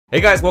Hey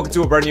guys, welcome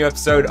to a brand new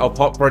episode of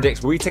Hot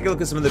Projects, where we take a look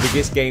at some of the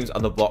biggest games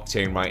on the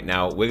blockchain right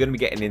now. We're going to be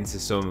getting into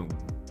some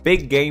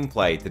big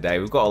gameplay today.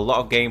 We've got a lot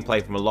of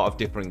gameplay from a lot of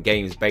different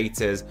games,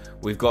 betas.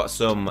 We've got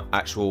some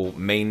actual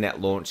mainnet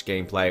launch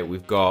gameplay.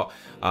 We've got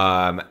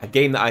a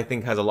game that I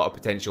think has a lot of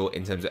potential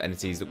in terms of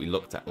NFTs that we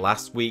looked at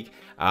last week.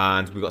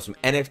 And we've got some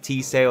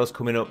NFT sales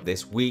coming up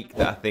this week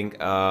that I think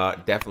are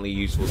definitely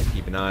useful to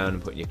keep an eye on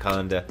and put in your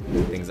calendar,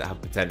 things that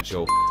have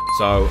potential.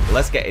 So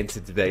let's get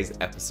into today's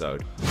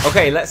episode.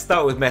 Okay, let's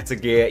start with Meta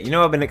Gear. You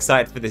know, I've been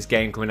excited for this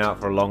game coming out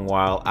for a long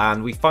while,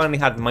 and we finally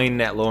had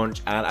Mainnet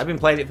launch, and I've been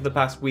playing it for the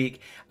past week,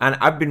 and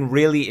I've been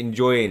really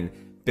enjoying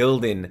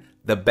building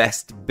the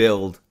best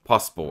build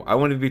possible. I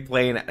want to be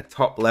playing at a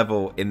top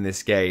level in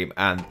this game,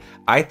 and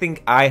I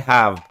think I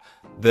have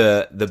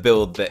the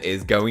build that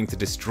is going to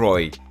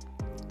destroy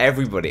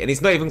everybody, and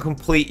it's not even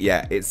complete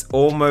yet. It's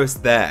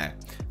almost there.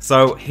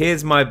 So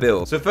here's my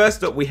build. So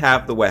first up we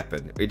have the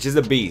weapon, which is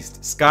a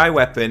beast. Sky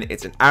weapon.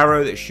 It's an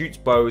arrow that shoots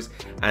bows,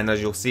 and as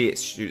you'll see, it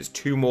shoots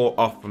 2 more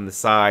off from the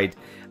side,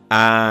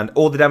 and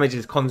all the damage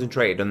is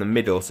concentrated on the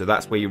middle, so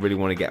that's where you really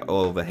want to get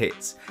all the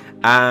hits.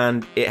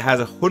 And it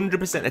has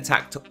 100%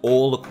 attack to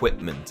all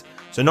equipment.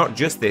 So not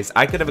just this,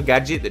 I could have a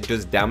gadget that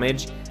does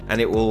damage and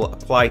it will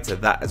apply to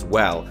that as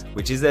well,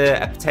 which is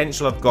a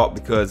potential I've got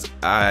because,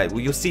 well,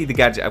 you'll see the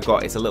gadget I've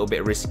got, it's a little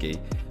bit risky,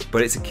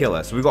 but it's a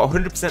killer. So we've got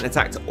 100%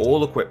 attack to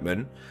all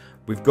equipment.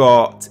 We've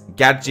got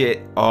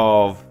gadget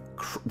of,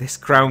 this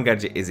crown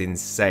gadget is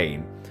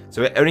insane.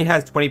 So it only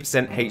has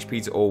 20%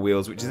 HP to all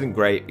wheels, which isn't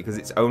great because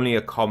it's only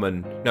a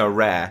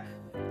rare.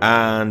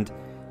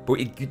 But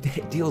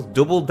it deals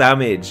double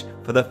damage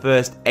for the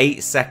first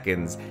 8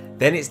 seconds.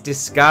 Then it's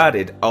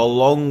discarded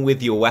along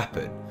with your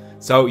weapon.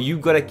 So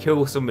you've got to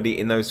kill somebody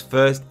in those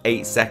first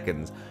 8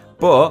 seconds.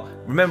 But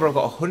remember, I've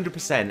got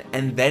 100%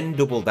 and then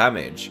double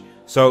damage.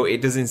 So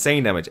it does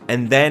insane damage.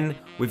 And then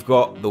we've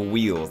got the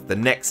wheels. The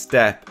next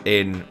step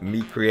in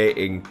me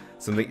creating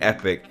something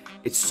epic.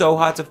 It's so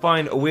hard to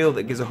find a wheel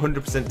that gives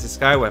 100% to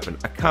Sky Weapon.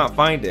 I can't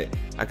find it.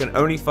 I've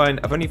only found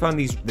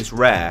this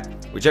rare,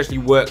 which actually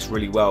works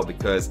really well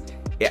because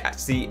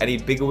I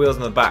need bigger wheels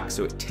on the back,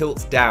 so it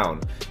tilts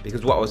down.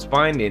 Because what I was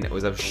finding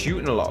was I was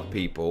shooting a lot of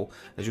people.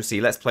 As you'll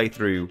see, let's play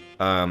through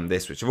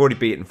this, which I've already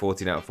beaten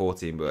 14 out of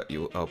 14, but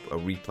I'll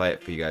replay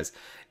it for you guys.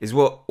 Is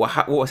what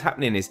was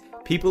happening is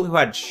people who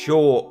had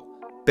short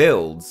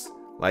builds,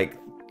 like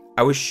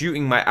I was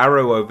shooting my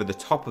arrow over the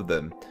top of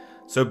them.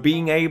 So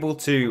being able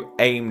to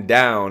aim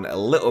down a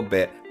little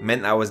bit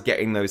meant I was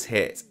getting those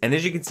hits. And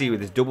as you can see,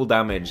 with this double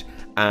damage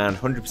and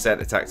 100%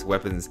 attack to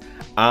weapons,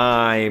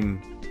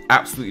 I'm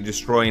absolutely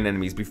destroying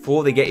enemies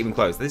before they get even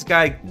close. This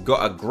guy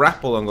got a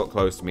grapple and got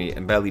close to me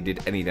and barely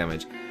did any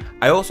damage.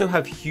 I also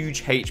have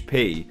huge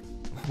HP.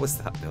 What's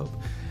that build?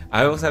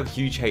 I also have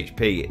huge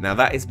HP. Now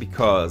that is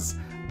because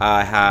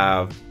I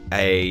have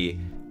a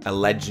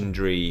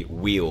legendary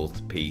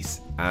wield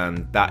piece,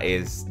 and that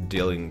is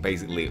dealing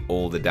basically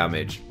all the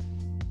damage.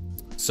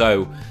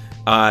 So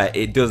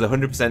it does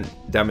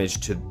 100%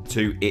 damage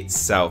to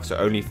itself, so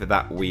only for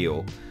that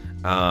wheel.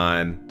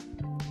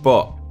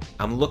 But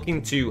I'm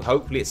looking to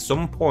hopefully at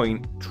some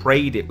point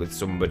trade it with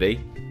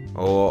somebody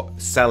or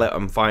sell it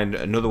and find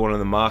another one on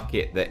the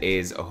market that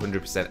is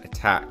 100%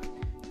 attack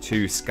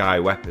to Sky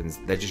weapons.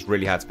 They're just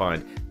really hard to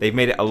find. They've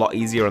made it a lot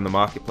easier on the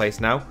marketplace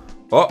now.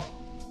 Oh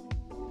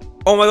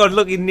my god,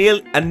 look,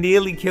 I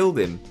nearly killed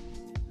him.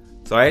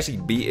 So I actually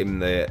beat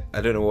him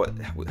I don't know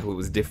what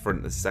was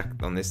different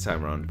on this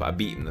time around, but I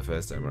beat him the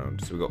first time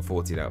around. So we got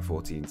 14 out of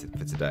 14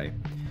 for today.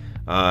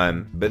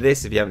 But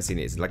this, if you haven't seen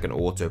it, it's like an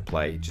auto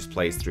play. It just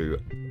plays through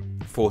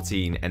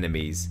 14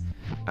 enemies,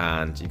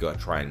 and you got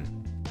to try and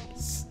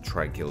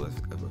kill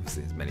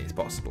as many as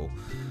possible.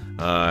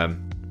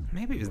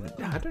 Maybe it was,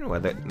 I don't know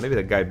whether, maybe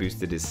the guy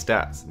boosted his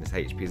stats and his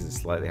HP is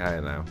slightly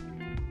higher now.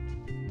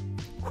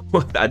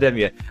 I don't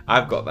know.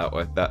 I've got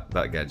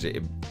that gadget.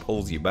 It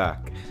pulls you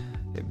back.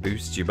 It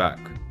boosts you back.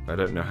 I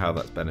don't know how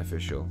that's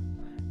beneficial.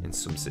 In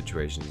some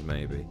situations,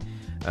 maybe.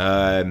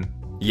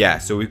 Yeah,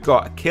 so we've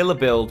got a killer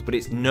build, but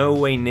it's no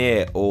way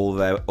near all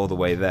the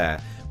way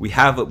there. We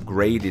have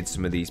upgraded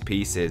some of these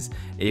pieces.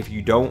 If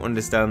you don't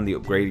understand the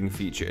upgrading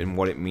feature and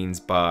what it means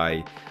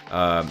by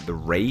the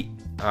rate,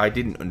 I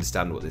didn't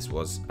understand what this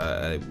was.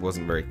 It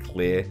wasn't very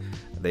clear.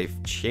 They've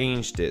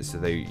changed it so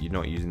you're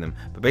not using them.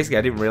 But basically,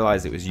 I didn't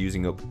realize it was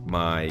using up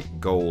my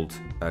gold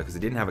because it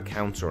didn't have a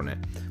counter on it.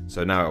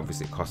 So now,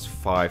 obviously, it costs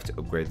 5 to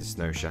upgrade the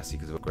snow chassis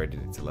because I've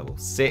upgraded it to level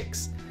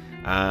 6.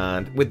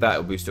 And with that,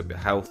 it'll boost up your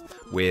health.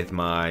 With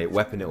my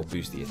weapon, it'll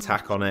boost the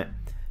attack on it.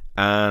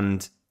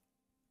 And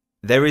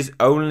there's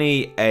not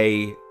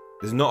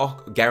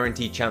a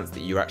guaranteed chance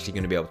that you're actually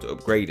going to be able to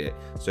upgrade it.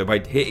 So by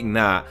hitting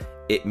that,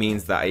 it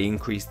means that I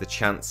increase the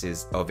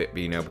chances of it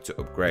being able to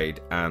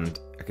upgrade, and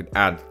I could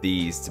add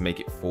these to make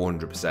it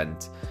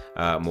 400%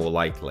 more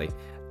likely.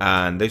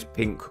 And those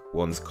pink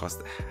ones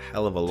cost a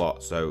hell of a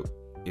lot, so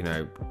you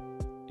know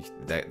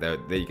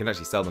you can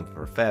actually sell them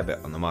for a fair bit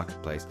on the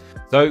marketplace.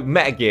 So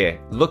Meta Gear,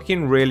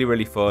 looking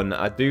really fun.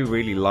 I do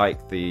really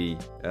like the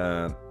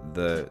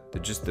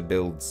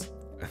builds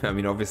I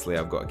mean, obviously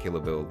I've got a killer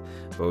build,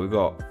 but we've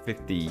got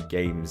 50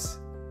 games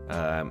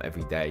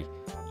every day,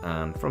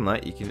 and from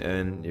that you can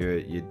earn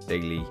your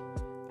daily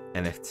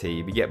NFT.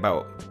 You get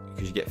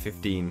because you get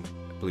 15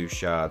 blue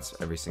shards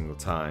every single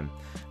time,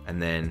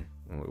 and then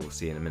we'll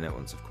see in a minute,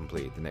 once I've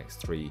completed the next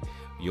 3,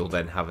 you'll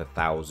then have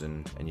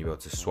 1,000, and you'll be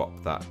able to swap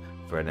that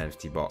for an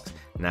NFT box.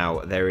 Now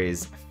there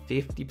is a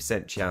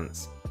 50%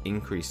 chance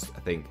increase, I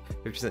think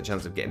 50%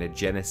 chance of getting a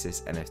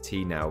Genesis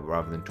NFT now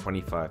rather than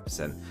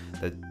 25%.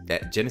 The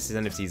Genesis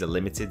NFTs are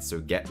limited, so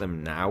get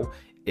them now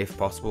if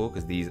possible,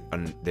 because they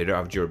don't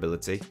have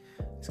durability.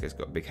 This guy's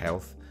got big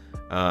health,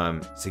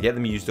 so get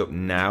them used up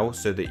now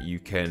so that you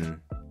can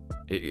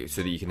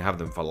have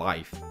them for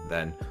life.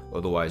 Then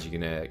otherwise you're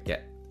gonna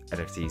get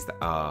NFTs that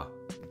are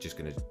just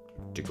gonna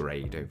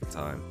degrade over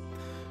time.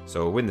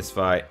 So we'll win this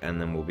fight,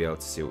 and then we'll be able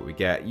to see what we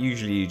get.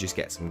 Usually you just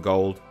get some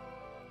gold,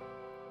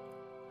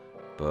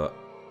 but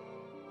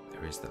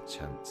there is that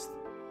chance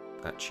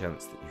that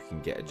you can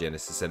get a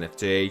Genesis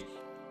NFT.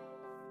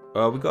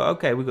 Oh, we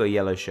got a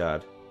yellow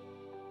shard.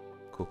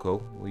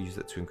 Cool. We'll use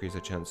that to increase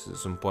our chances at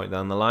some point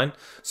down the line.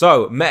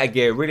 So Meta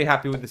Gear, really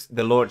happy with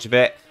the launch of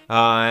it.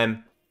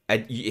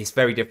 It's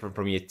very different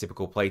from your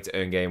typical play to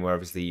earn game, where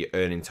obviously you're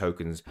earning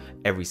tokens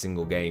every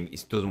single game.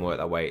 It doesn't work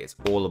that way. It's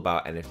all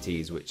about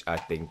NFTs, which I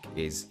think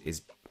is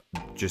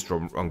just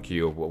on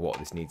cue of what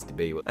this needs to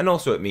be. And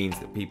also it means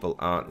that people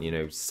aren't,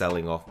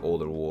 selling off all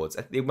the rewards.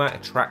 It might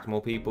attract more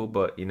people,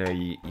 but you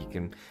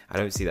can, I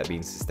don't see that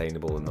being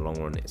sustainable in the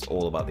long run. It's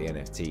all about the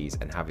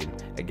NFTs and having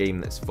a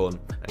game that's fun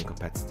and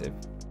competitive.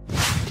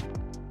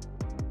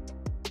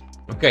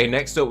 Okay,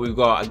 next up we've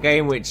got a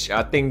game which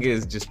I think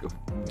is just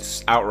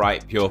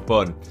outright pure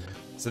fun.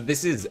 So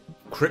this is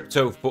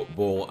Crypto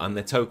Football and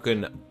the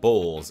token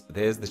balls.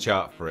 There's the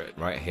chart for it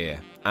right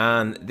here.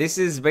 And this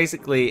is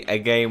basically a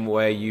game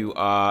where you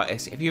are,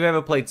 if you've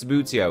ever played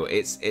Subutio,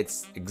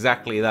 it's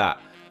exactly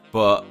that,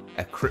 but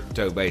a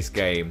crypto-based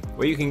game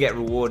where you can get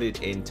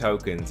rewarded in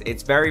tokens.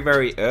 It's very,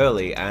 very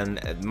early,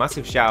 and a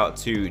massive shout out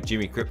to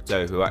Jimmy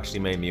Crypto, who actually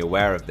made me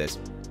aware of this.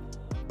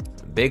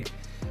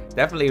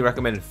 Definitely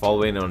recommend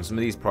following on some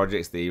of these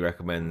projects that he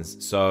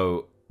recommends.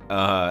 So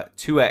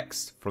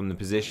 2x from the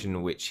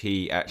position which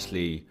he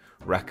actually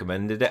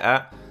recommended it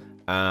at,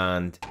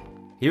 and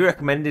he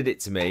recommended it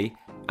to me,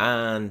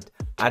 and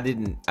I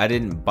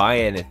didn't buy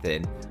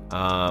anything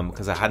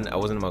because I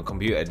wasn't on my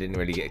computer. I didn't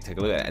really get to take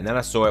a look at it, and then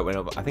I saw it went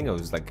up. I think it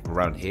was like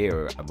around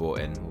here I bought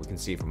in. We can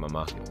see from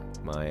my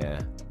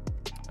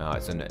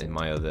it's in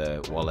my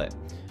other wallet.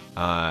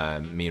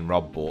 Me and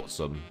Rob bought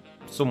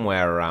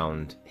somewhere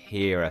around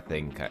here, I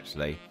think,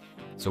 actually.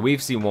 So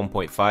we've seen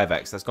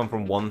 1.5x. That's gone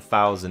from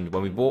 1,000.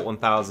 When we bought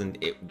 1,000,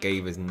 it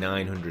gave us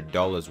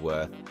 $900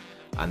 worth,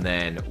 and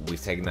then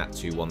we've taken that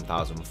to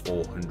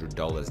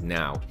 $1,400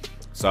 now.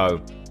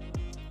 So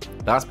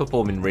that's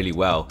performing really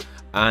well,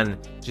 and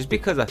just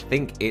because I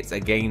think it's a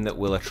game that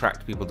will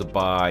attract people to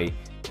buy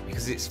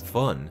because it's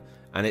fun,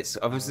 and it's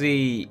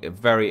obviously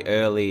very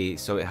early,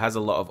 so it has a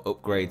lot of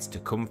upgrades to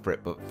come for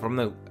it. But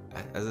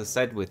as I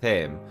said with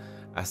him,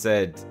 I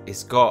said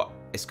it's got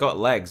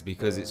legs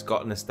because it's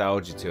got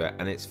nostalgia to it,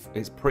 and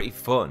it's pretty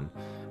fun,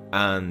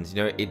 and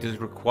it does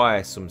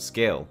require some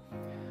skill.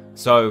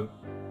 So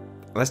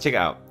let's check it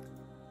out.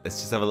 Let's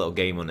just have a little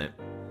game on it.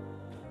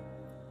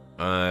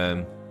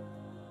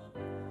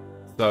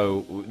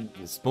 So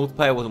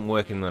multiplayer wasn't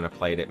working when I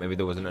played it. Maybe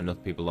there wasn't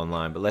enough people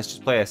online, but let's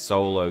just play a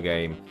solo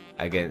game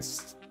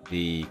against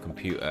the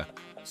computer.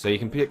 So you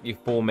can pick your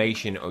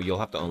formation, or you'll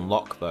have to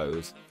unlock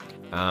those,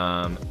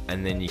 and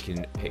then you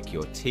can pick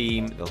your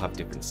team. They'll have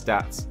different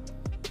stats.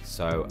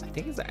 So I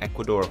think it's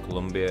Ecuador or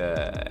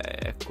Colombia.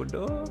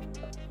 Ecuador?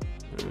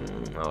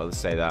 Oh, let's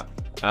say that.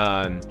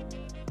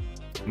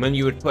 When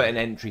you would put an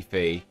entry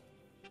fee,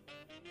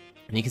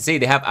 and you can see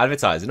they have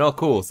advertising. Oh,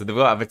 cool. So they've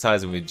got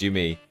advertising with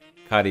Jimmy,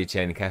 Cardi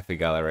Chain Cafe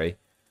Gallery.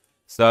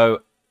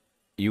 So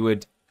you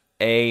would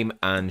aim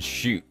and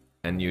shoot,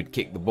 and you would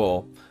kick the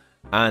ball.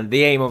 And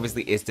the aim,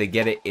 obviously, is to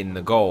get it in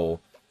the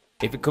goal.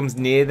 If it comes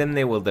near them,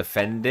 they will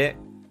defend it.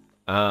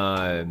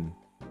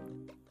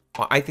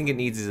 What I think it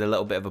needs is a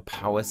little bit of a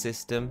power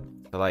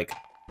system. So like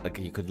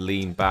you could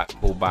lean back,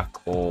 pull back,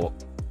 or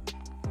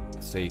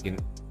so you can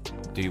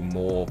do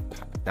more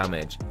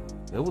damage.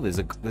 Oh, there's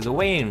a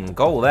way in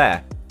goal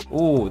there.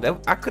 Oh,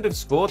 I could have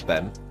scored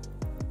them.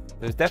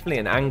 There's definitely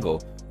an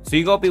angle. So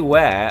you gotta be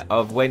aware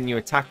of when you're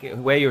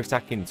attacking, where you're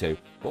attacking to.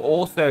 But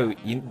also,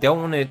 you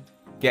don't want to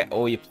get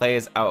all your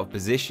players out of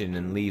position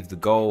and leave the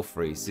goal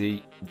free. So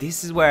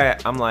this is where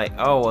I'm like,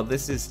 oh, well,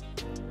 this is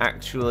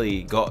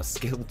actually got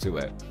skill to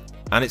it.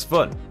 And it's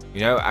fun.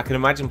 I can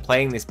imagine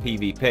playing this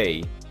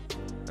PvP.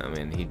 I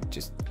mean,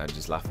 I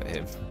just laugh at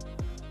him.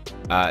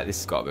 This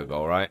has got to be a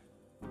goal, right?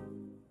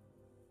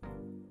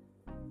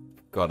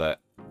 Got it.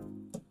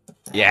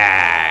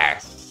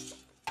 Yes!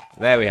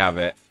 There we have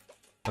it.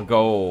 A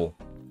goal.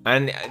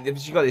 And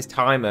you've got this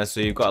timer,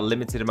 so you've got a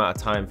limited amount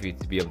of time for you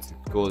to be able to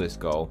score this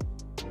goal.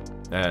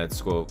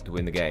 To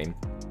win the game.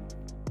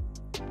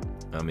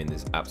 I mean,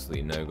 there's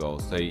absolutely no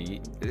goals. So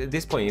at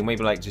this point, you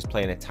maybe like just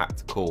playing a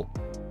tactical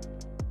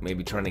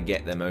maybe trying to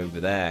get them over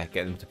there,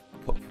 get them to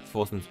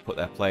force them to put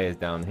their players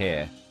down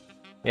here.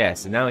 Yeah,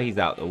 so now he's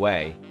out the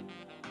way.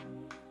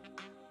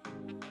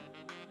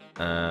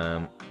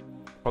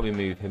 Probably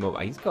move him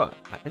up.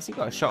 Has he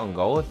got a shot on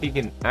goal? If he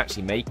can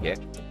actually make it.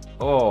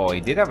 Oh,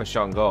 he did have a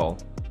shot on goal.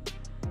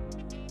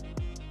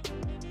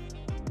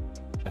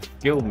 A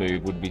skill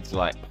move would be to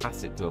like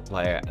pass it to a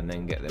player and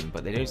then get them,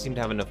 but they don't seem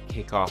to have enough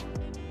kick off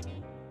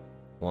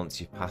once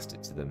you've passed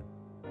it to them.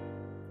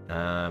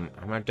 And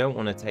I don't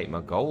want to take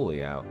my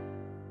goalie out.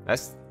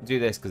 Let's do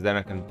this because then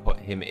I can put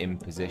him in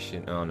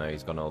position. Oh no,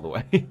 he's gone all the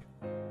way.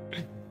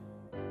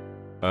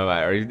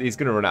 Alright, he's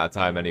going to run out of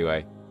time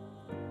anyway.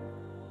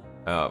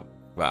 Oh,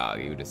 wow,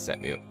 he would have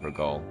set me up for a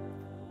goal.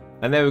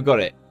 And there we got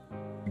it.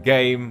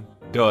 Game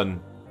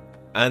done.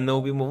 And there'll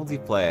be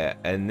multiplayer.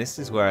 And this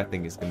is where I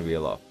think it's going to be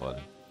a lot of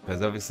fun.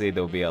 Because obviously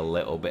there'll be a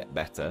little bit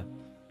better.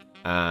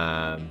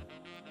 Yeah,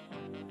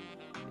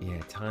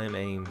 time,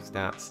 aim,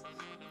 stats.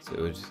 So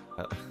it would...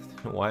 I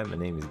don't know why my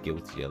name is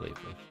Guilty Jellyfish.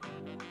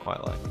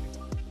 Quite like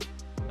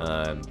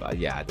it. But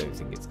yeah, I don't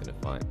think it's going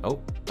to find...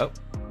 Oh,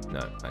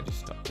 no, I just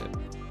stopped it.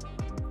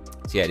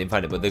 So yeah, I didn't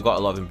find it, but they've got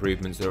a lot of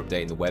improvements. They're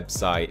updating the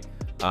website.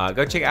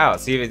 Go check it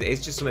out. See if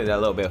it's just something that a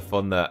little bit of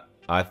fun that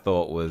I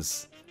thought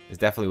is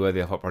definitely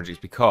worthy of hot projects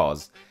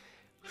because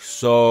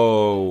such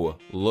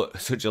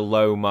a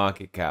low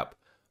market cap,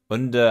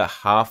 under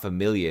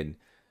 500,000,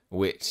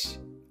 which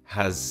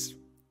has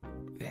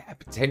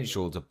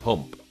potential to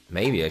pump.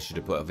 Maybe I should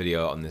have put a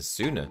video on this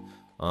sooner.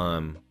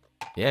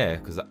 Yeah,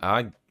 because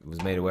I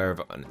was made aware of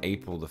it on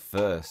April the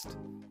 1st.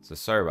 So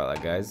sorry about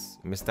that, guys.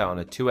 I missed out on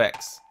a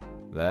 2x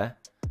there.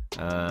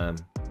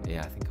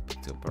 Yeah, I think I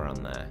picked it up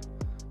around there.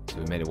 So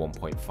we made a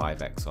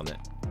 1.5x on it,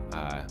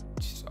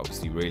 which is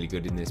obviously really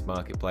good in this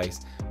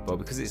marketplace. But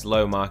because it's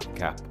low market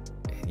cap,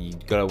 you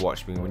gotta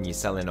watch me when you're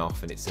selling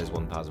off and it says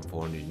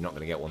 1,400. You're not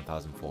gonna get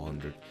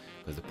 1,400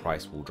 because the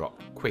price will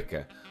drop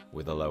quicker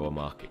with a lower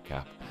market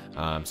cap.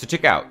 So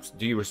check out,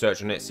 do your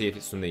research on it, see if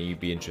it's something you'd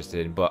be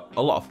interested in. But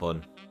a lot of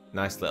fun,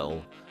 nice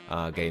little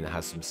game that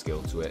has some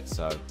skill to it.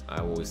 So I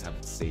always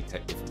happy to see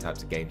different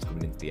types of games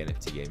coming into the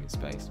NFT gaming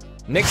space.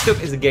 Next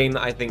up is a game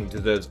that I think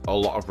deserves a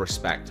lot of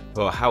respect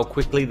for how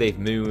quickly they've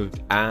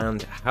moved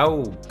and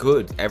how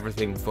good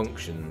everything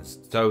functions.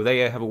 So they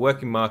have a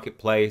working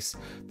marketplace.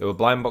 There were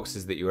blind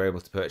boxes that you were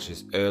able to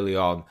purchase early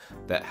on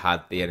that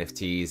had the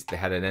NFTs. They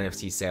had an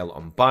NFT sale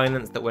on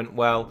Binance that went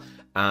well.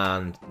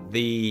 And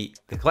the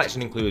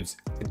collection includes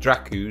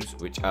Drakus,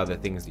 which are the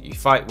things that you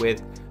fight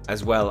with,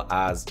 as well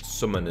as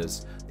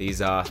summoners. These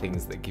are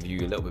things that give you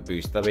a little bit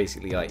boost. They're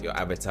basically like your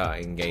avatar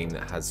in game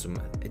that has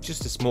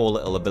just a small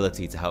little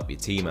ability to help your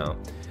team out.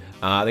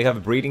 They have a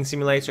breeding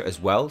simulator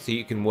as well, so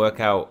you can work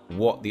out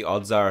what the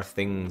odds are of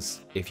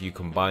things if you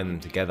combine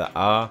them together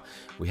are.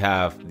 We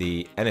have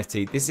the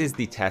NFT. This is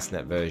the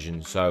testnet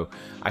version, so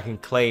I can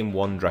claim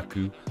one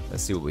Draku.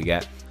 Let's see what we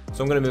get.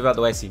 So I'm going to move out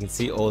the way so you can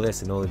see all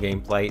this and all the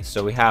gameplay.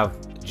 So we have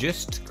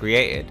just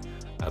created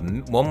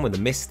one with a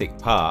mystic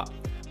part,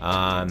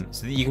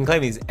 so that you can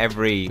claim these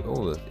every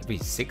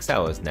 6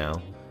 hours now,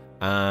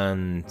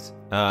 and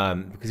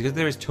because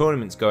there is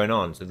tournaments going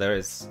on, so there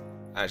is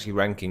actually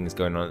rankings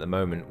going on at the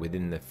moment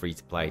within the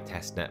free-to-play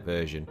testnet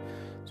version.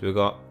 So we've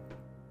got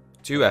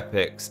 2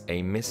 epics,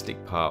 a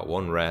mystic part,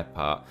 1 rare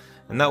part,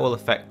 and that will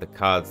affect the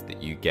cards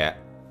that you get,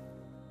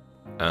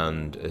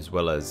 and as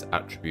well as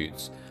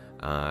attributes.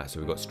 So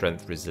we've got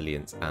strength,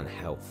 resilience, and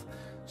health.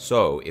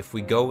 So if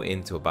we go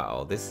into a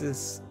battle, this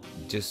is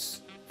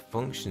just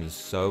functions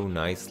so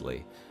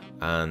nicely,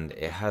 and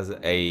it has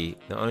not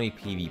only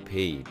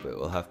PvP, but it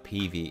will have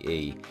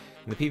PvE,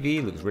 and the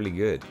PvE looks really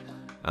good.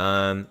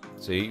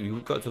 So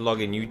you've got to log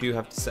in. You do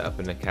have to set up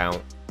an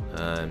account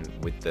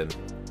with them.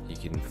 You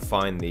can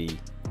find the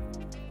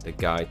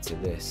guide to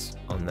this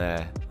on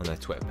their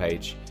Twitter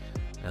page.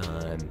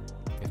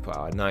 They've put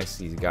out a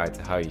nice easy guide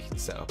to how you can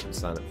set up and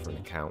sign up for an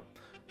account.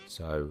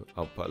 So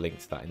I'll put a link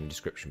to that in the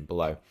description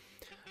below.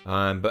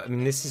 But I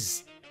mean, this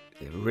is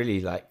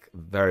really like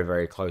very,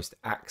 very close to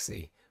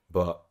Axie,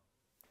 but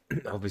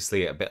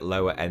obviously a bit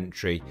lower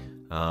entry,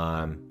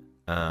 and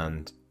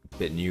a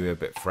bit newer, a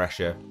bit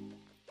fresher.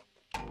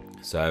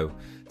 So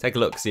take a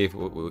look, see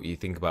what you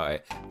think about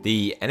it.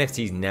 The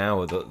NFTs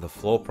now, the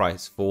floor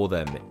price for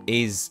them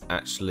is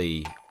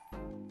actually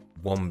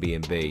 1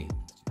 BNB.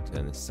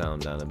 Turn the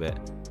sound down a bit.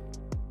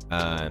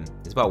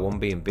 It's about 1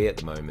 BNB at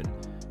the moment.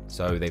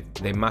 So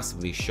they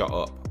massively shot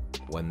up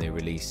when they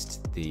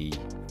released the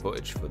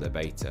footage for their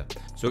beta.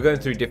 So we're going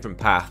through different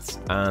paths,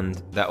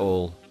 and that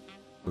will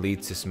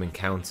lead to some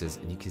encounters.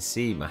 And you can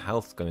see my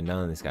health going down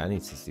on this guy. I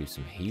need to do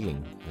some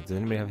healing. Does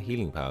anybody have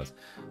healing powers?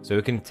 So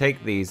we can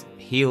take these,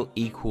 heal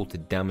equal to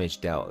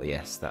damage dealt.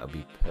 Yes, that would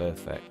be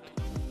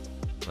perfect.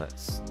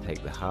 Let's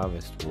take the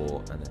harvest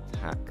war and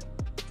attack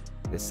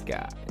this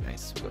guy.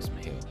 Nice, we've got some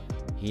heal.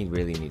 He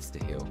really needs to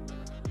heal.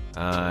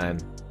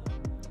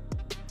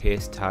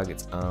 Pierce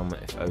target's armor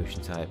if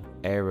ocean type,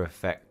 air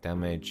effect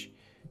damage,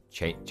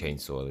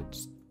 chainsaw.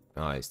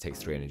 It takes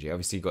 3 energy.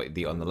 Obviously, you've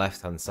got on the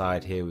left hand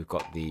side here. We've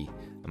got the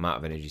amount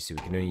of energy, so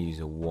we can only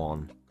use a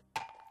 1.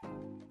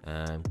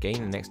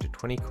 Gain an extra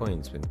 20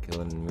 coins when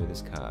killing and remove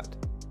this card.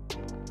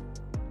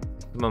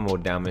 Some are more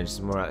damage,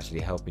 some are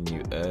actually helping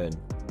you earn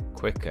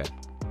quicker.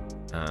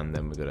 And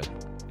then we've got a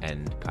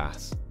end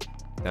pass.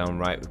 Down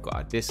right we've got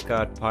our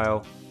discard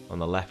pile. On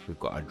the left we've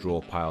got our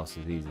draw pile,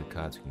 so these are the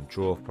cards we can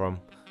draw from.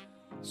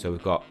 So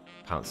we've got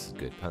Pounce is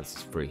good, Pounce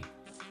is free.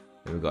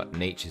 Then we've got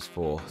Nature's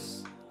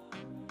Force,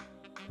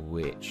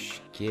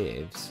 which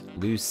gives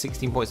lose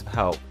 16 points of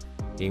health,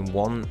 gain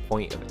 1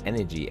 point of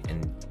energy,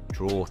 and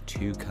draw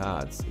 2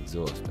 cards.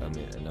 Exhaust. I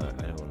mean, no,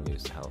 I don't want to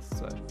lose health,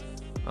 so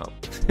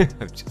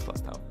I've just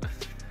lost health.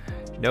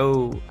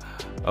 No.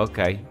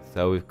 Okay,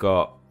 so we've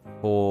got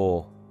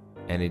 4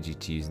 energy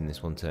to use in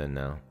this one turn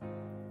now.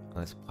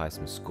 Let's apply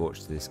some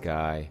Scorch to this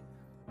guy.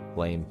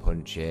 Flame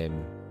punch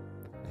him.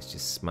 Let's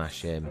just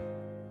smash him.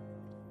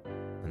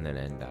 And then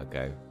end our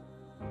go.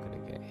 I'm gonna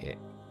get hit.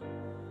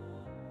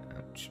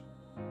 Ouch.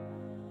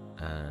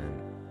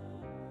 And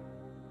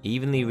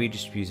evenly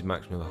redistributes a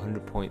maximum of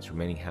 100 points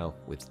remaining health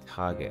with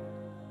target.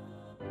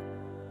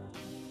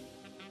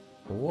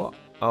 What?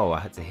 Oh,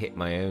 I had to hit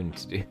my own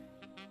to do.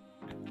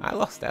 I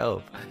lost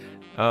health.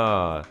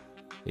 Oh,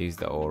 used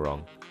that all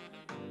wrong.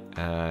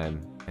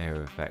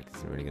 Area of effect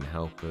isn't really going to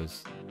help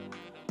us.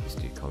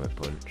 Just do Comet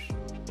Punch,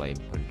 Flame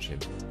Punch him,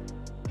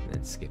 and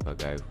then skip our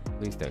go.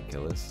 Please don't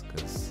kill us,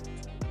 because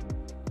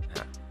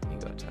you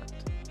got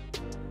attacked.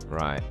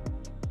 Right.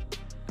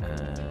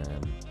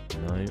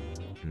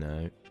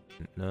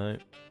 No.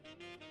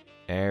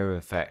 Area of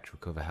effect,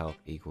 recover health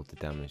equal to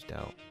damage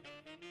dealt.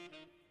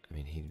 I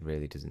mean, he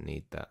really doesn't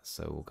need that,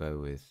 so we'll go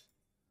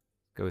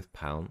with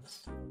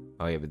Pounce.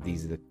 Oh yeah, but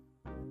these are the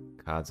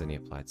cards only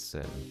apply to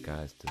certain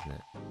guys, doesn't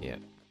it? Yeah.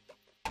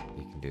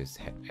 You can do his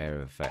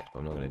area of effect, but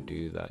I'm not going to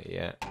do that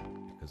yet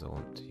because I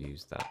want to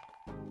use that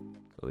to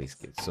at least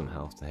give some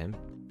health to him.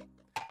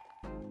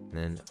 And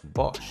then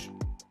Bosch.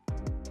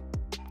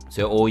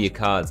 So all your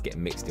cards get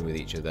mixed in with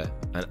each other,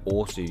 and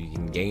also you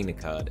can gain a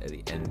card at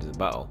the end of the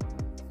battle.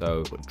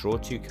 So draw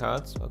 2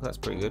 cards. Oh, that's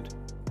pretty good.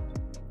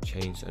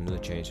 Change another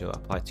change. So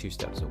apply 2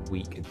 steps of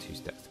weak and 2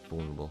 steps to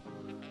vulnerable,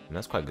 and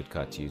that's quite a good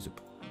card to use up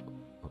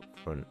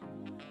front.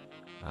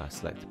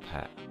 Select a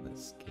pet.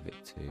 Let's give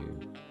it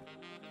to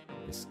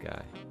this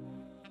guy.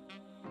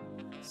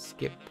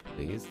 Skip,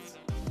 please.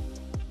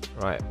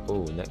 Right.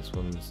 Oh, next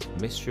one's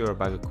mystery or a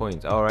bag of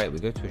coins. All right, we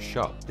go to a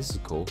shop. This is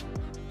cool.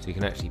 So you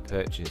can actually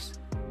purchase.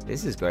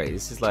 This is great.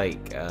 This is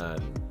like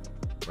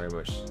very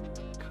much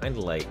kind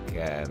of like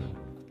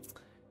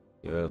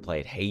you ever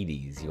played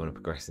Hades. You want to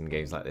progress in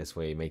games like this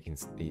where you're making,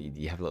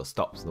 you have little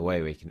stops on the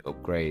way where you can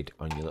upgrade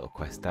on your little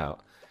quest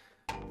out.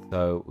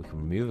 So we can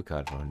remove a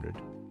card for 100.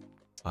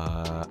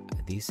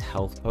 These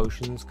health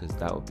potions, because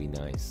that would be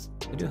nice.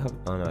 I do have.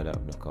 Oh no, I don't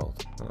have enough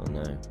gold. Oh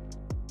no.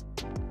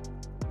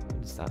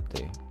 What does that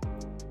do?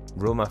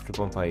 Roam after a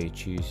bonfire, you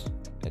choose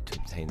to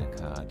obtain a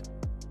card.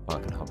 Oh, I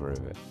can hover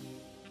over it.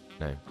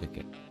 No, click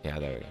it. Yeah,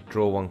 there we go.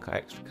 Draw 1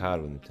 extra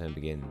card when the turn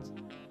begins.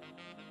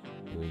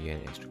 You get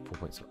an extra 4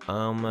 points of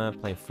armor.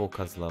 Playing 4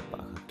 cards love, but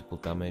I have double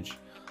damage.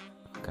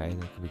 Okay,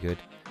 that could be good.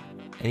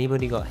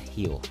 Anybody got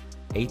heal?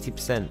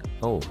 80%.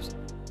 Oh,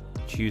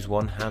 choose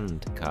 1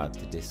 hand card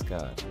to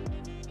discard.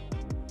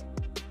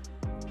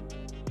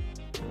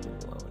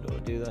 Why would I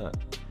do that?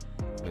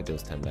 It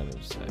does 10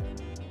 damage, so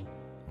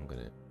I'm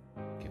gonna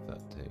give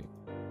that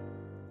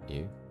to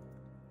you.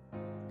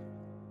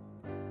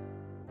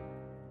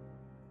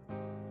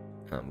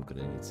 I'm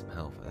gonna need some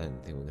help. I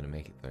don't think we're gonna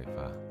make it very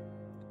far.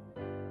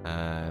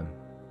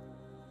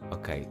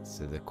 Okay,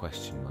 so the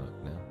question mark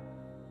now.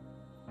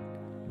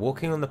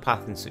 Walking on the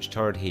path in such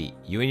torrid heat,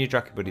 you and your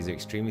Draki buddies are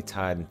extremely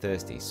tired and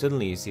thirsty.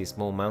 Suddenly you see a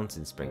small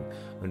mountain spring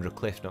under a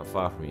cliff not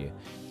far from you,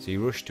 so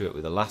you rush to it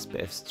with the last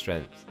bit of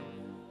strength.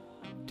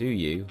 Do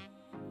you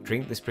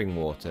drink the spring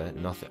water?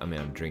 Nothing. I mean,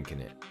 I'm drinking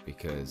it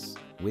because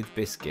with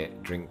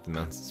biscuit, drink the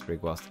mountain spring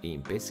whilst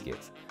eating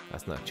biscuits.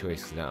 That's not a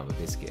choice because I don't have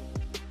a biscuit.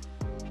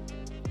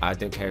 I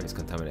don't care if it's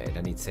contaminated,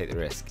 I need to take the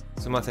risk.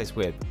 Some might taste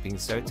weird, but being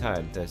so tired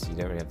and thirsty you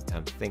don't really have the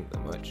time to think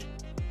that much.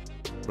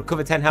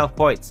 Recover 10 health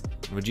points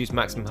and reduce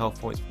maximum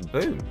health points.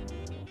 Boom!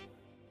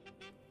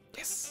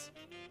 Yes!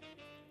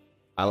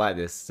 I like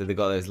this. So they've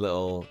got those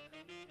little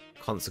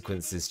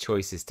consequences,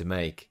 choices to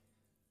make.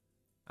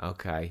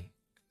 Okay.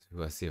 So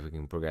we'll see if we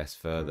can progress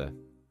further.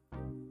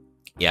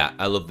 Yeah,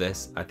 I love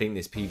this. I think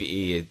this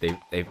PvE,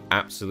 they've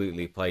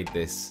absolutely played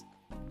this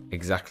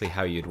exactly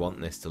how you'd want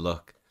this to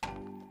look.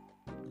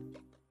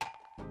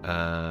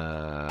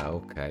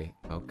 Okay,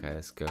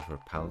 let's go for a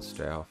pound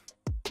straight off.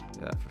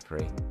 Do that for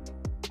free.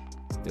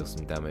 Deal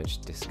some damage,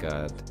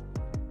 discard,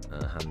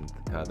 hand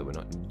the card that we're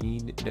don't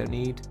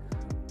need.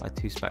 Buy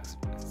 2 stacks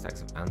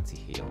of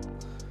anti-heal.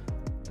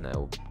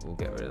 No, we'll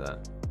get rid of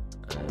that.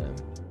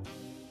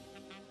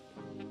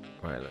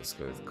 Right, let's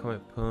go with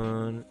Comet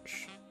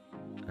Punch,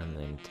 and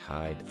then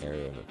Tide,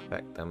 area of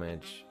effect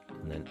damage,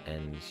 and then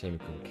end. Shame we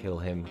couldn't kill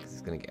him because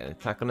he's going to get an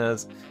attack on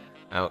us.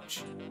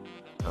 Ouch.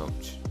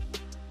 Ouch.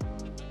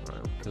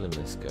 Right, we'll kill him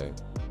this go.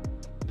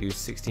 Lose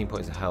 16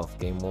 points of health,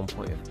 gain 1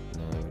 point of...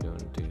 No, we don't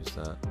want to do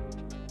that.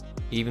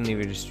 Evenly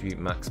redistribute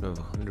maximum of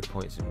 100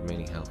 points of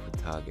remaining health per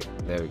target.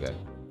 There we go.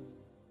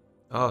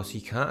 Oh, so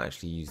you can't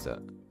actually use that.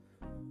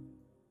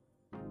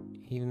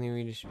 Evenly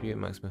redistribute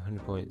maximum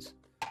 100 points.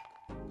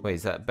 Wait,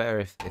 is that better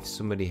if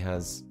somebody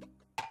has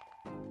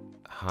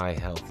high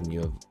health and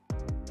you have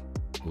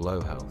low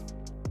health?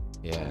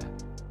 Yeah.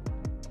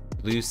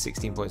 Lose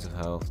 16 points of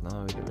health.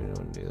 No, we don't really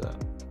want to do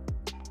that.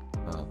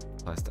 Oh,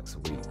 5 stacks a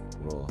week.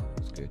 Raw.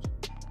 That's good.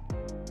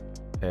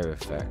 Air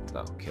effect.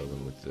 That'll kill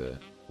them with the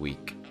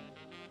weak.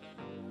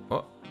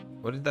 What?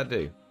 What did that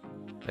do?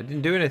 I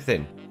didn't do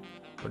anything.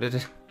 What did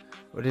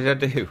I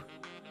do?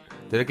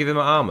 Did I give them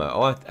armor?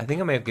 Oh, I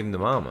think I may have given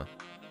them armor.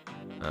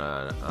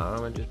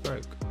 Armor just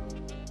broke.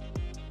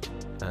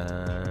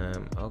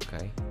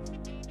 Okay.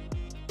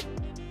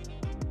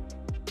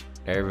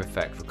 Area of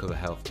effect, recover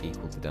health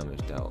equal to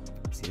damage dealt.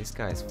 See, this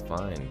guy's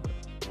fine, but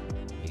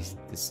he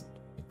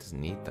doesn't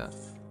need that.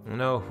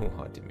 No,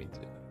 I didn't mean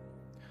to.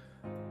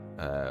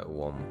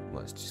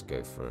 Let's just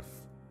go for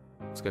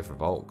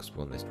Vault because we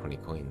want those 20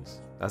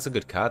 coins. That's a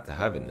good card to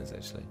have in this,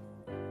 actually.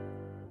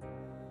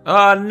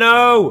 Oh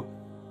no!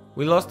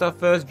 We lost our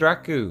first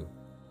Draku.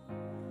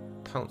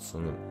 Pounce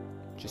on them.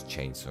 Just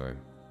chainsaw him.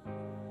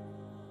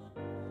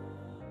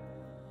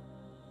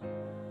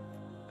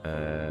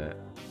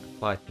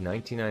 Apply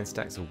 99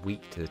 stacks a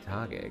week to the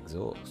target.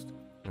 Exhaust.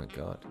 Oh my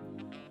god.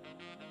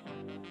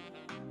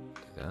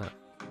 Look at that.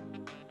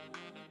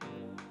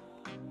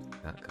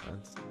 That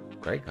card's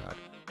great card.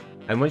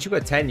 And once you've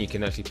got 10, you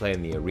can actually play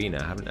in the arena.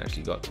 I haven't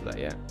actually got to that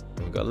yet.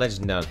 We've got a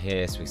legend down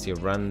here, so we see a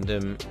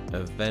random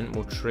event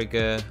will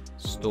trigger,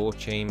 store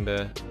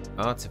chamber,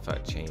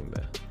 artifact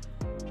chamber,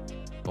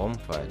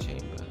 bonfire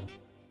chamber,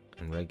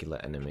 and regular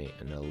enemy,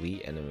 and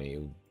elite enemy.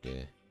 Oh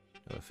dear,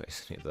 no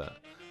effects any of that.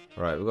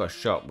 Alright, we've got a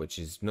shop, which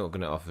is not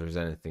going to offer us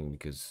anything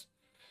because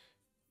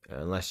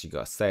unless you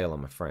got a sale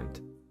on my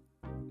friend.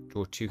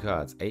 Draw 2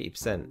 cards,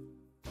 80%.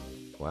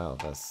 Wow,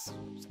 it's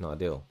not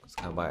ideal because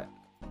I can't buy it.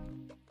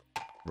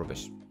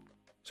 Rubbish.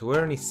 So we're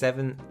only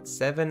 7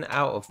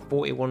 out of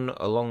 41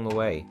 along the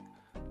way.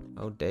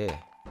 Oh dear.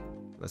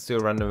 Let's do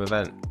a random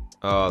event.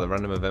 Oh, the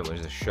random event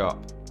was a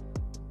shop.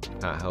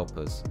 Can't help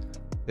us.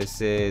 This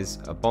is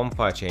a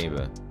bonfire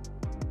chamber.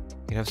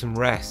 You can have some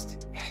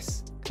rest.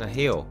 Yes. Can I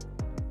heal?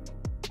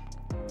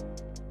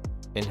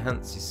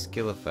 Enhance your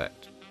skill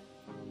effect.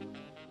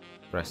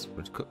 Rest.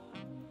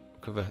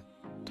 Recover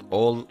to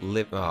all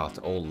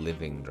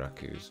living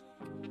Drakus.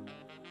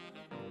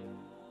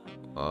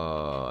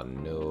 Oh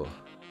no.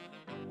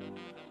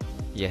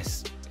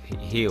 Yes,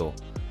 heal.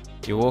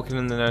 You're walking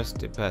on the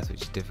no-step path,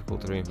 which is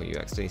difficult to read, but you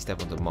accidentally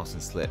step onto moss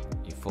and slip.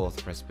 You fall off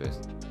the precipice.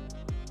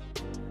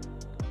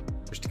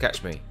 Push to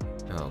catch me.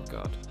 Oh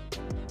god.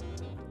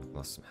 I've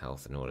lost some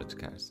health in order to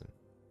catch them.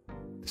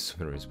 The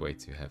summoner is way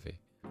too heavy.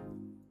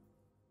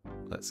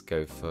 Let's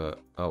go for...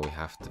 Oh, we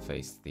have to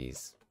face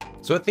these.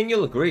 So I think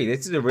you'll agree,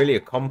 this is a really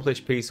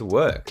accomplished piece of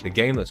work. The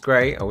game looks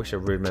great. I wish I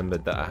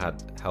remembered that I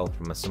had health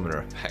from a summoner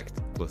effect,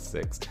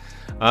 +6.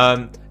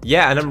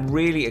 Yeah, and I'm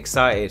really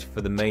excited for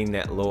the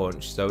mainnet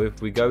launch. So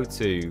if we go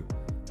to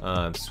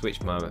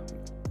switch my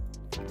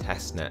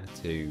testnet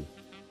to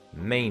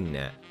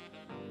mainnet,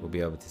 we'll be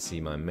able to see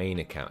my main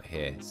account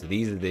here. So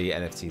these are the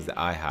NFTs that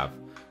I have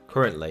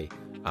currently.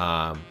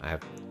 I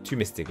have 2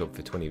 Mystic up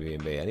for 20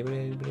 BNB.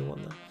 Anybody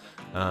want that?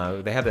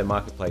 They have their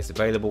marketplace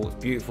available. It's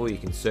beautiful. You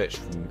can search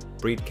from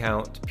breed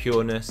count to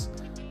pureness.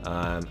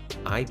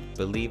 I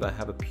believe I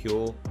have a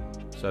pure.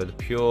 So the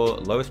pure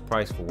lowest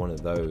price for one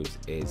of those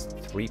is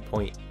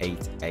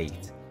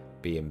 3.88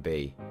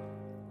 BNB,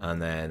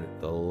 and then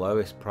the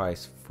lowest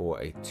price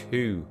for a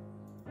 2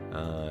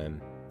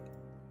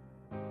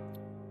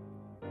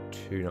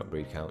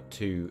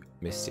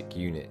 Mystic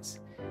units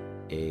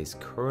is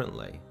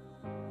currently,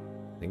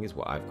 I think is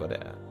what I've got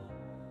it at.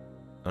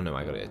 Oh no,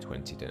 I got it at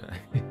 20, didn't I?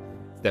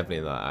 It's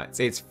definitely not that.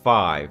 It's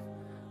 5.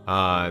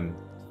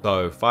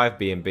 So 5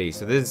 BNB.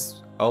 So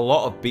there's a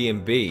lot of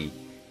BNB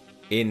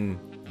in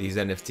these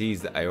NFTs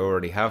that I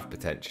already have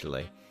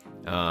potentially.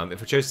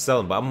 If I chose to sell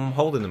them, but I'm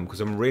holding them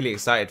because I'm really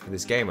excited for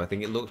this game. I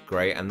think it looks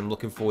great, and I'm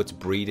looking forward to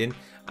breeding,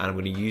 and I'm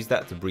going to use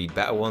that to breed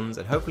better ones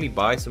and hopefully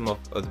buy some off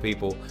other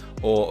people.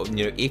 Or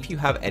if you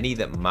have any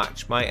that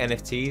match my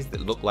NFTs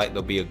that look like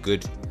they'll be a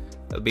good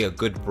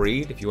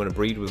breed. If you want to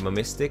breed with my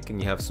Mystic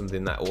and you have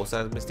something that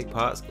also has Mystic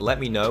parts, let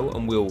me know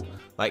and we'll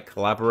like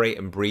collaborate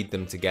and breed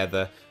them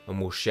together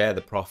and we'll share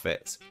the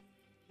profits.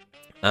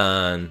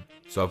 And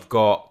so I've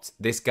got,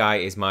 this guy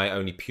is my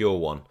only pure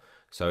one.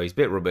 So he's a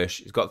bit rubbish.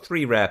 He's got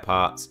 3 rare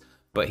parts,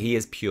 but he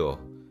is pure.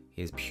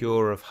 He is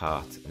pure of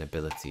heart and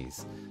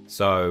abilities.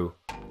 So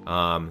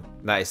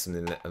that is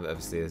something that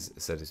obviously, as I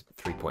said, is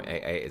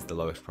 3.88 is the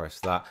lowest price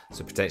for that.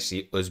 So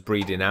potentially us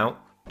breeding out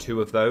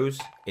 2 of those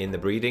in the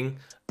breeding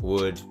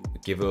would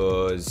give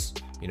us,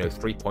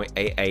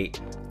 3.88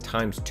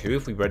 times 2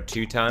 if we bred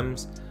 2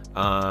 times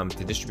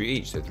to distribute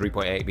each. So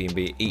 3.8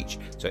 BNB each.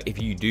 So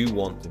if you do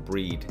want to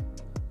breed,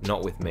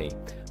 not with me,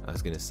 I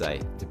was going to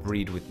say, to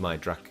breed with my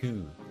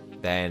Draku,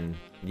 then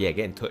yeah,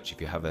 get in touch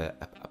if you have a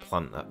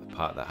plant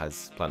part that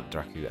has plant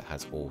Dracu that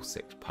has all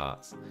 6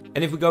 parts.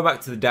 And if we go back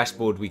to the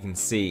dashboard, we can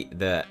see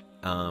that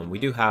we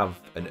do have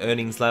an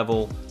earnings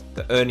level,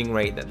 the earning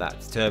rate that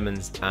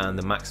determines, and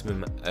the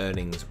maximum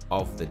earnings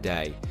of the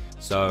day.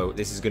 So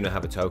this is going to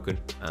have a token,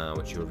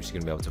 which you're obviously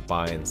going to be able to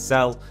buy and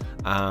sell,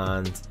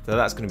 and so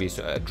that's going to be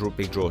a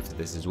big draw to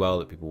this as well,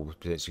 that people will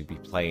potentially be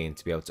playing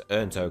to be able to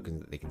earn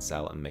tokens that they can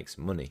sell and make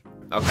some money.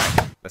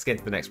 Okay, let's get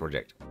into the next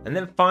project. And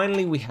then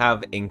finally we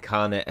have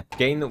Incarnate, a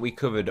game that we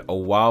covered a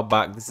while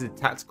back. This is a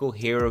tactical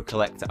hero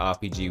collector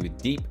RPG with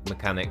deep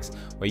mechanics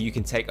where you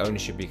can take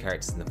ownership of your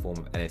characters in the form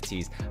of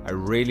NFTs. I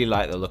really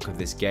like the look of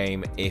this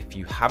game. If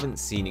you haven't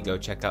seen it, go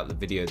check out the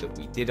video that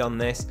we did on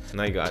this.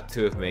 Now you got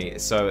 2 of me.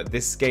 So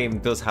this game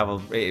does have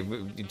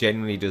it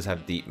genuinely does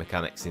have deep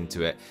mechanics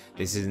into it.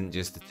 This isn't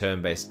just a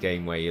turn-based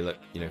game where you look,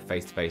 you know,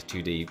 face-to-face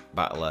 2D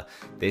battler.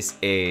 This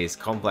is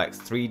complex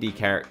 3D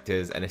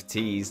characters,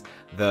 NFTs,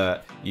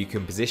 that you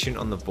can position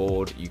on the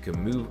board, you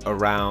can move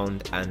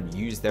around and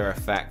use their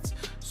effects.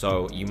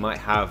 So you might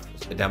have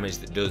a damage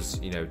that does,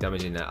 you know,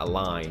 damaging a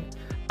line,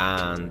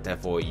 and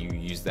therefore you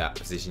use that,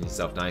 position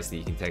yourself nicely.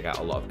 You can take out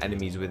a lot of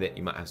enemies with it.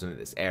 You might have something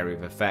that's area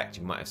of effect,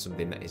 you might have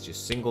something that is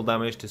just single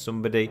damage to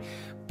somebody,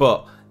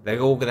 but they're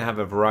all going to have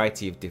a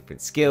variety of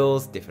different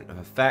skills, different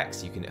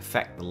effects. You can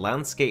affect the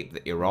landscape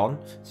that you're on,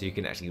 so you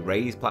can actually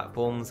raise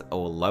platforms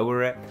or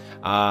lower it.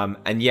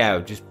 And yeah,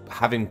 just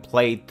having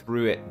played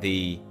through it,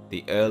 the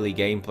early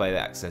gameplay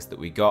access that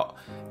we got,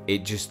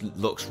 it just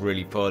looks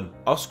really fun.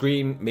 Off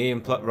screen, me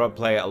and Rob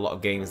play a lot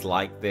of games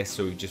like this,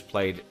 so we just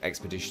played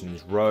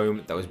Expeditions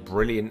Rome. That was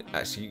brilliant.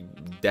 Actually,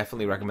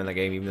 definitely recommend that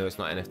game, even though it's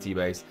not NFT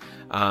based.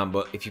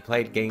 But if you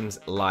played games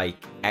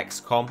like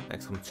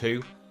XCOM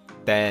 2,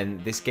 then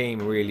this game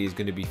really is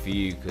going to be for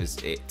you, because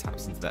it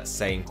taps into that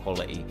same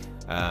quality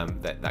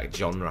that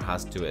genre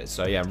has to it.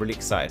 So yeah, I'm really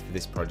excited for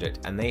this project,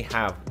 and they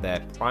have their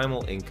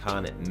Primal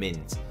Incarnate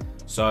mint.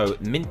 So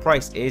mint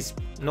price is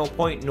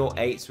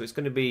 0.08, so it's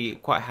going to be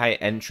quite high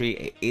entry.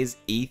 It is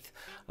ETH,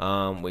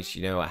 which,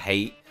 you know, I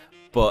hate,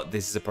 but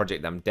this is a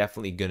project that I'm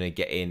definitely going to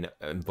get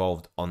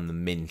involved on the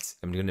mint.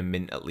 I'm going to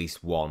mint at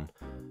least one,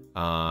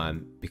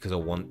 because I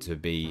want to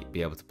be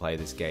able to play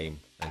this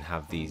game and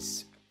have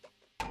these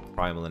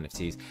Primal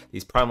NFTs.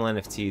 These Primal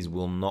NFTs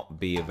will not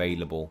be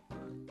available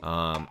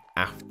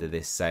after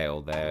this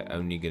sale. They're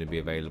only going to be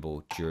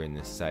available during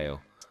this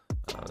sale.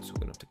 So we're going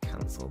to have to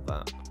cancel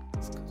that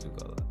because we've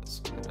got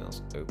something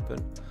else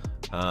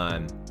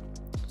open.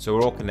 So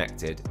we're all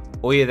connected.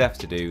 All you have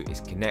to do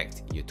is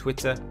connect your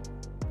Twitter,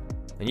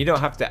 and you don't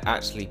have to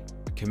actually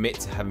commit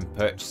to having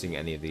purchasing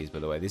any of these, by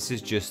the way. This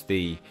is just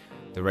the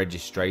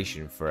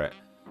registration for it.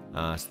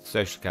 So the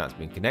social account's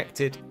been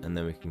connected, and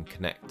then we can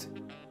connect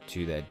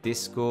to their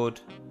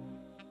Discord,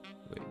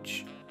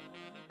 which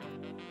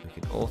we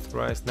can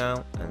authorize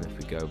now. And if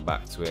we go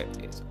back to it,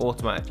 it's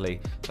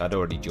automatically, so I'd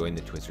already joined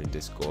the Twitter and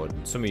Discord,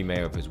 and some of you may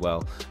have as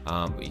well,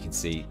 but you can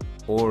see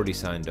already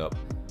signed up.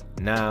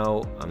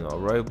 Now I'm not a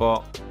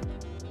robot,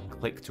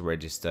 click to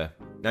register.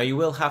 Now you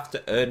will have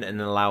to earn an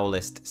allow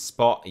list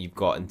spot. You've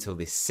got until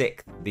the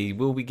 6th. They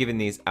will be giving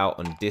these out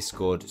on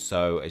Discord.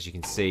 So as you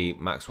can see,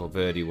 Maxwell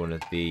Verdi, one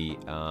of the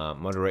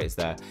moderators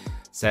there,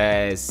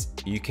 says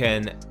you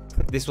can,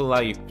 this will allow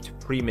you to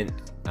pre-mint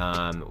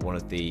one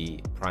of the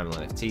Primal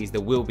NFTs.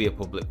 There will be a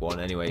public one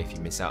anyway if you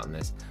miss out on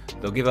this.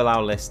 They'll give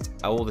allow list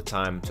all the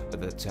time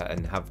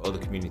and have other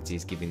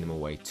communities giving them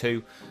away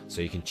too.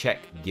 So you can check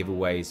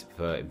giveaways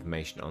for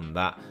information on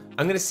that.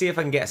 I'm going to see if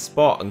I can get a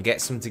spot and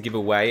get some to give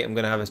away. I'm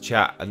going to have a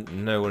chat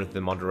and know one of the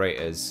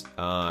moderators,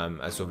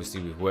 as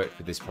obviously we've worked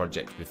with this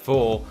project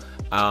before.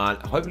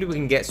 Hopefully we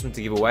can get some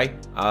to give away.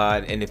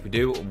 And if we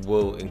do,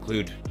 we'll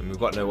include, and we've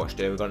got no watch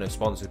day, we've got no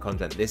sponsored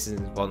content. This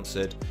isn't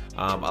sponsored.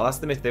 I'll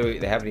ask them if they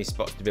have any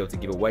spots to be able to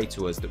give away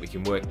to us that we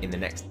can work in the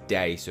next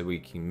day so we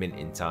can mint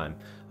in time.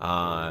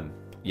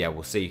 Yeah,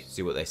 we'll see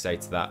what they say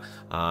to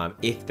that.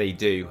 If they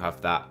do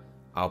have that,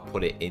 I'll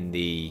put it in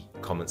the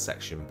comment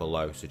section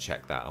below, so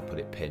check that. I'll put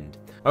it pinned.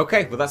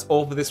 Okay, well that's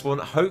all for this one.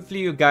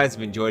 Hopefully you guys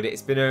have enjoyed it.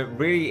 It's been a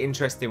really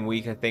interesting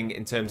week, I think,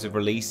 in terms of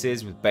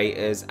releases with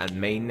betas and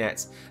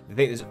mainnets. I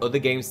think there's other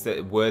games that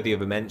are worthy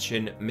of a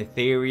mention.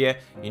 Mytheria,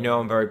 you know,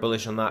 I'm very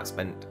bullish on that.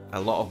 Spent a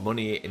lot of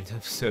money in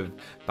terms of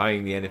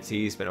buying the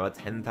NFTs. Spent about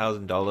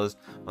 $10,000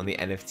 on the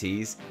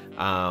NFTs.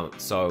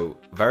 So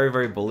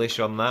very bullish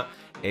on that.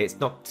 It's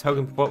not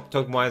token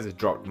wise, it's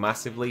dropped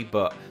massively,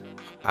 but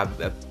I've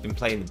been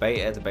playing the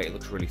beta. The beta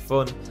looks really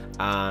fun,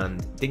 and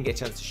didn't get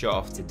a chance to show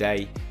off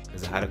today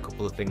because I had a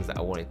couple of things that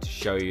I wanted to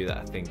show you that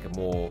I think are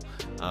more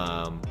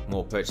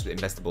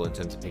investable in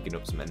terms of picking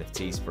up some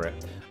NFTs for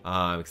it,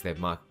 because they have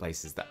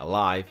marketplaces that are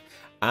live.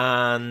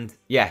 And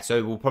yeah,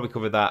 so we'll probably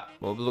cover that.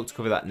 We'll look to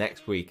cover that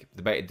next week.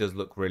 The beta does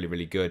look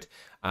really good.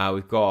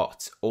 We've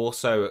got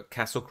also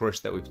Castle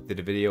Crush that we did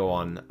a video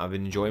on. I've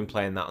been enjoying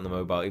playing that on the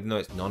mobile, even though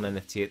it's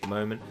non-NFT at the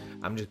moment.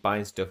 I'm just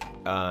buying stuff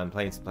and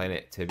playing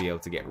it to be able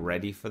to get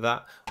ready for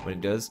that when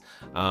it does.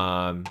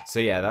 So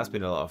yeah, that's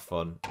been a lot of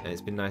fun, and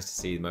it's been nice to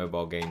see the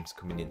mobile games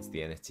coming into the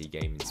NFT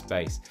gaming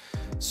space.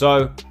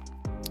 So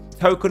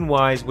token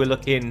wise, we're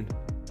looking,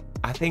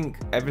 I think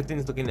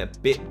everything's looking a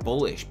bit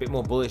bullish, a bit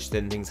more bullish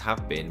than things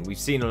have been. We've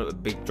seen a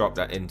big drop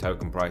in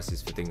token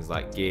prices for things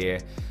like gear.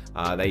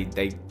 They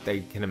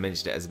kind of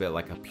mentioned it as a bit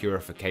like a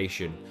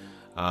purification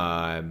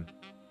of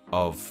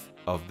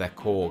their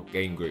core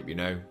game group, you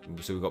know.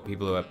 So we've got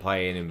people who are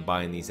playing and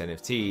buying these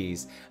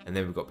NFTs, and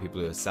then we've got people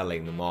who are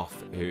selling them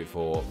off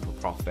for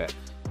profit.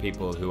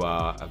 People who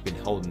have been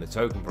holding the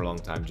token for a long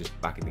time,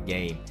 just back in the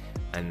game,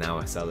 and now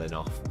are selling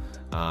off.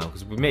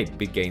 Because we made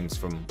big gains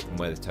from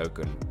where the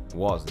token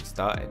was and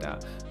started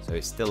at. So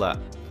it's still at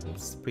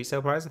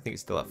pre-sale price. I think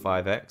it's still at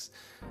 5x.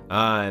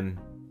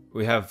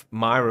 We have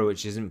Myra,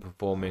 which isn't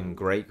performing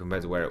great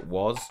compared to where it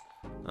was,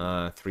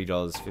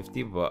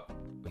 $3.50, but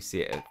we see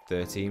it at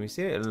 13. We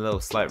see it in a little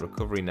slight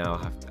recovery now,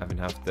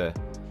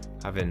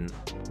 having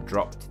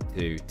dropped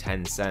to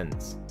 10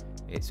 cents.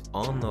 It's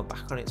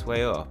back on its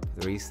way up.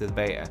 The release of the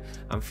beta.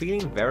 I'm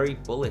feeling very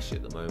bullish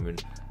at the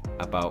moment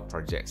about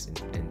projects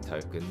in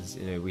tokens.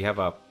 You know, we have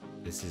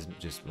this is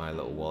just my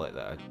little wallet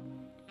that I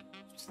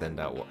send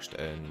out watch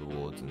to earn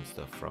rewards and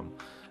stuff from,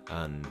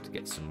 and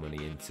get some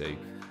money into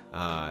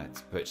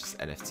to purchase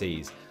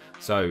NFTs.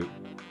 So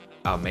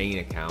our main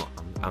account,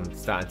 I'm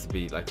starting to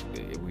be like,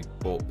 we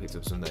picked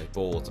up some of those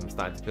boards. I'm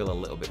starting to feel a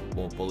little bit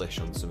more bullish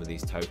on some of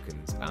these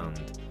tokens,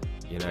 and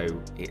you know,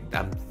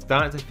 I'm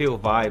starting to feel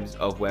vibes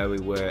of where we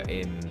were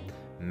in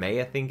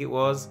May, I think it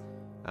was.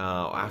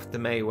 After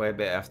May, where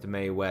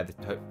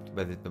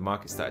the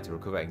market started to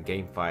recover and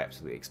GameFi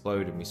absolutely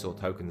exploded, and we saw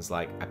tokens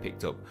like, I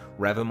picked up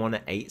Revamon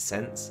at 8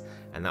 cents,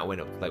 and that went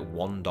up to like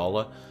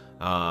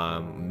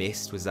 $1.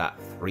 Mist was at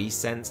 3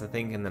 cents, I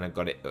think, and then I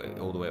got it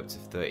all the way up to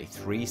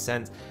 33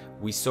 cents.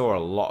 We saw a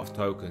lot of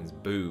tokens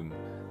boom,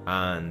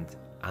 and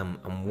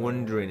I'm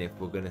wondering if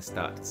we're going to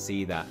start to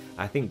see that.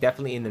 I think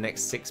definitely in the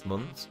next 6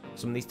 months,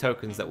 some of these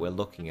tokens that we're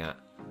looking at,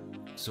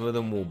 some of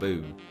them will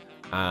boom,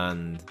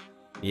 and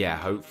yeah,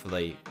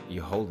 hopefully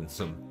you're holding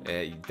some.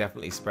 You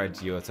definitely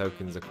spread your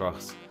tokens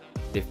across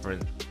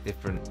different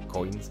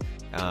coins.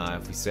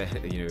 If we say,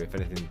 you know, if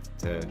anything,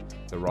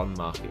 the Ron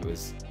market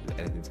was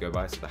anything to go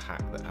by, so the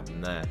hack that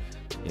happened there,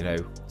 you know,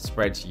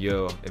 spread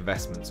your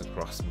investments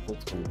across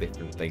multiple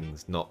different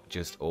things, not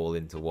just all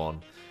into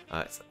one.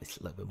 It's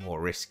a little bit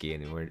more risky,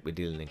 and we're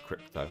dealing in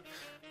crypto.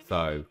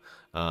 So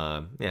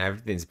yeah,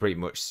 everything's pretty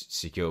much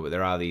secure, but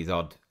there are these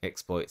odd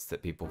exploits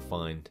that people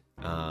find.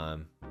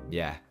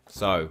 Yeah,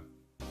 so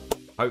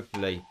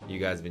hopefully you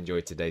guys have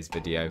enjoyed today's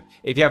video.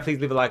 If you have, please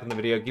leave a like on the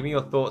video. Give me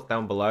your thoughts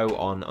down below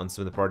on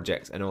some of the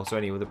projects, and also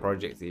any other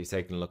projects that you've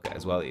taken a look at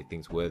as well that you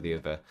think is worthy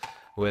of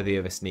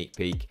a sneak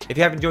peek. If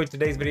you have enjoyed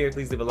today's video,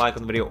 please leave a like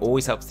on the video.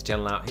 Always helps the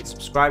channel out. Hit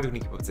subscribe if you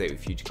want to keep up to date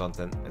with future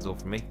content. That's all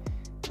from me.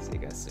 See you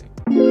guys soon.